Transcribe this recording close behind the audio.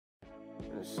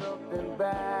Something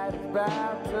bad is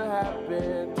about to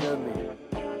happen to me.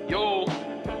 Yo.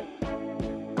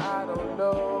 I don't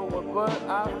know what, but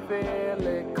I feel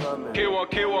it coming.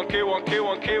 K1, K1, K1,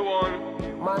 K1,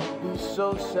 K1. Might be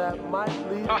so sad, might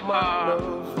leave my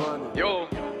nose running. Yo.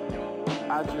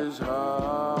 I just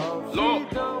hope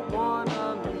she don't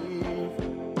wanna leave.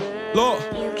 Look,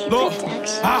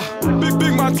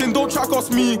 big man thing, don't track us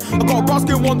me. I got a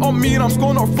basket one on me and I'm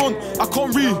scoring up front. I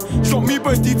can't read, shot me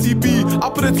but it's DTB. I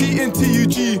put a T in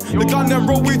TUG. The gun them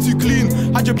roll way too clean.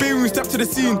 Had your baby when we step to the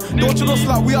scene. Don't chill us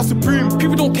like we are supreme.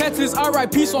 People don't care till it's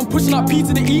RIP, so I'm pushing up P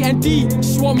to the E and D.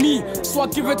 She want me, so I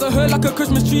give it to her like a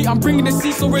Christmas tree. I'm bringing the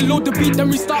C, so reload the beat, then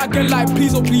we start again like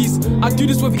please oh please. I do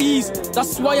this with ease,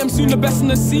 that's why I'm soon the best in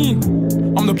the scene.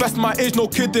 I'm the best my age, no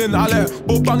kidding. I let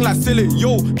both bang like silly.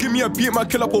 Yo, give me a beat, man,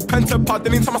 kill up all pentapad.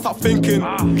 Then anytime I start thinking,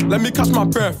 let me catch my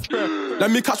breath. Let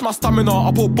me catch my stamina.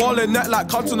 I put ball in net like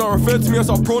Cantona. Refer to me as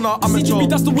a pro now, amateur. CGB,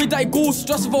 that's the way that it goes.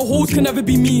 Stressful hoes can never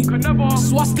be me.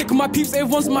 So I stick with my peeps,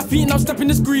 everyone's on my feet and I'm stepping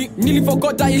the street. Nearly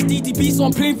forgot that it's DTB, so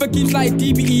I'm playing for games like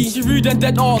DBE. She rude and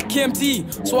dead,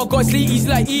 KMT, so I got slay easy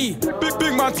like E.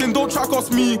 Big man thing, don't track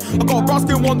us me. I got a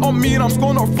basket one on me and I'm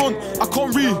scoring up front. I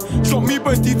can't read, shot me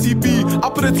but it's DTB. I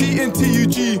put a T in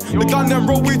TUG. The gun them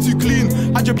roll way too clean.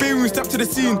 Had your baby when we step to the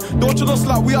scene. Don't chill us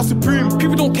like we are supreme.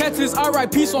 People don't care till it's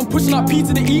RIP, so I'm pushing up P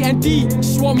to the E and D.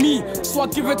 She want me, so I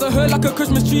give it to her like a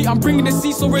Christmas tree. I'm bringing the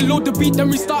C, so reload the beat, then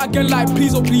we start again like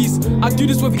please oh please. I do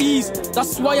this with ease,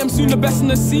 that's why I'm soon the best in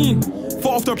the scene.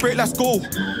 Foot off the break, let's go.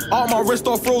 Out my wrist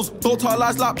off froze. Don't tell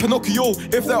lies like Pinocchio.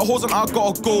 If they're hoes, then I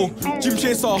gotta go. Gym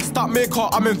chaser, stat maker.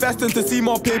 I'm investing to see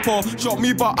more paper. Shot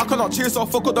me, but I cannot chase her.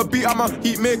 Fuck up the beat, I'm a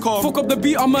heat maker. Fuck up the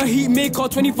beat, I'm a heat maker.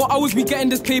 24 hours, we getting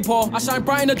this paper. I shine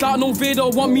bright in the dark, no Vader.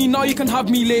 Want me now, you can have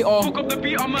me later. Fuck up the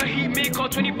beat, I'm a heat maker.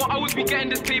 24 hours, we getting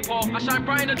this paper. I shine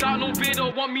bright in the dark, no Vader.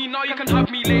 Want me now, you can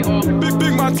have me later.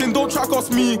 Big man thing, don't track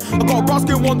us me. I got a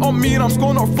basket one on me and I'm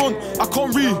scoring up front. I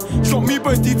can't read, shot me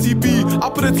but it's DTB. I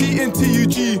put a T in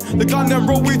TUG. The gun them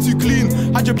roll way too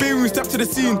clean. Had your baby when we step to the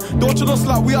scene. Don't chill us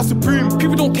like we are supreme.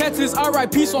 People don't care till it's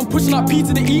RIP, so I'm pushing up P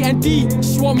to the E and D.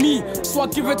 She want me, so I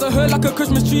give it to her like a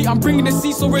Christmas tree. I'm bringing the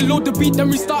C, so reload the beat, then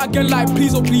we start again like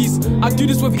please oh please. I do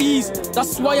this with ease,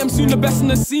 that's why I'm soon the best in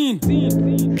the scene.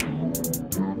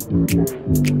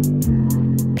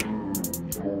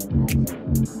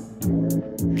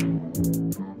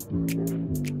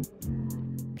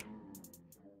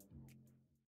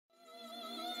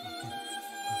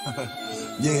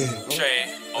 Yeah. Trey,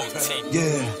 OT.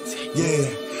 Yeah.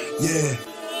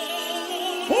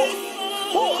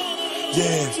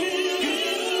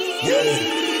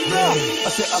 I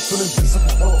said I feel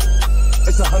invincible.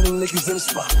 It's 100 niggas in the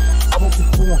spot. I won't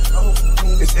keep going.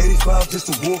 It's 85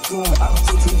 just to walk through. I don't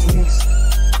talk to these niggas.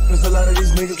 There's a lot of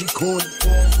these niggas be corny.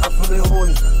 I feel it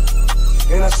horny.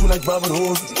 And I shoot like Robert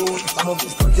Horn. I'm on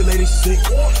this percolated shit.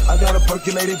 I got a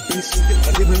percolated bitch.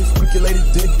 I give her this percolated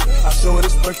dick. I show her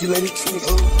this percolated trick.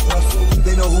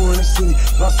 They know who in the city.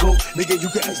 Pasco, nigga, you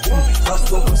can ask them.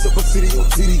 Pasco, I'm up a city on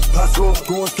TD. Pasco,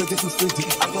 going straight to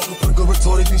 250. I got a perco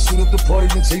retarded, then shoot up the party,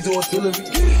 then change to artillery.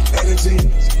 Energy.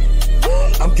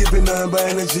 I'm giving nothing but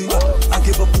energy. I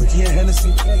give a Blicky and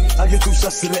Hennessy. I get 2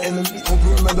 shots to the enemy. Hope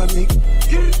you remember me.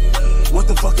 What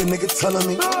the fuck a nigga telling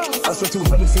me? I spent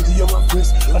 250 on my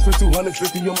wrist. I spent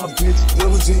 250 on my bitch.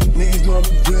 Double G, niggas know I'm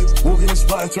a bitch. Walk in the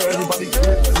spot and turn everybody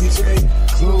red. DJ,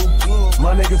 Clue,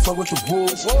 my nigga fuck with the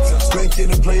wolves. Spank in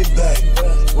and play it back.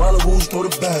 While the wolves throw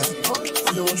the bag.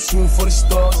 You know I'm shooting for the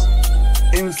stars,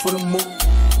 aiming for the moon.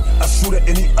 I shoot at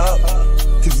any op,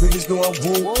 cause niggas know I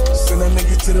woo. Send that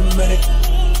nigga to the medic.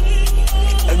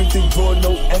 Everything raw,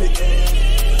 no edit.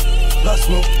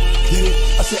 Last smoke, yeah.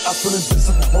 I said I feel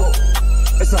invincible.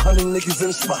 It's 100 niggas in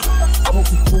the spot. I won't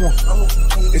keep going.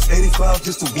 It's 85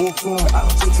 just to walk through. I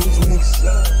don't talk to these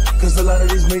niggas. Cause a lot of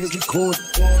these niggas be corny.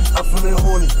 I feel it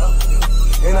horny.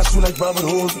 And I shoot like Robert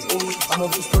Horn. I'm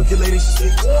on this percolated shit.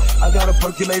 I got a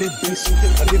percolated bitch.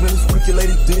 I give her this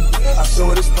percolated dick. I show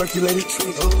her this percolated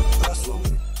trick.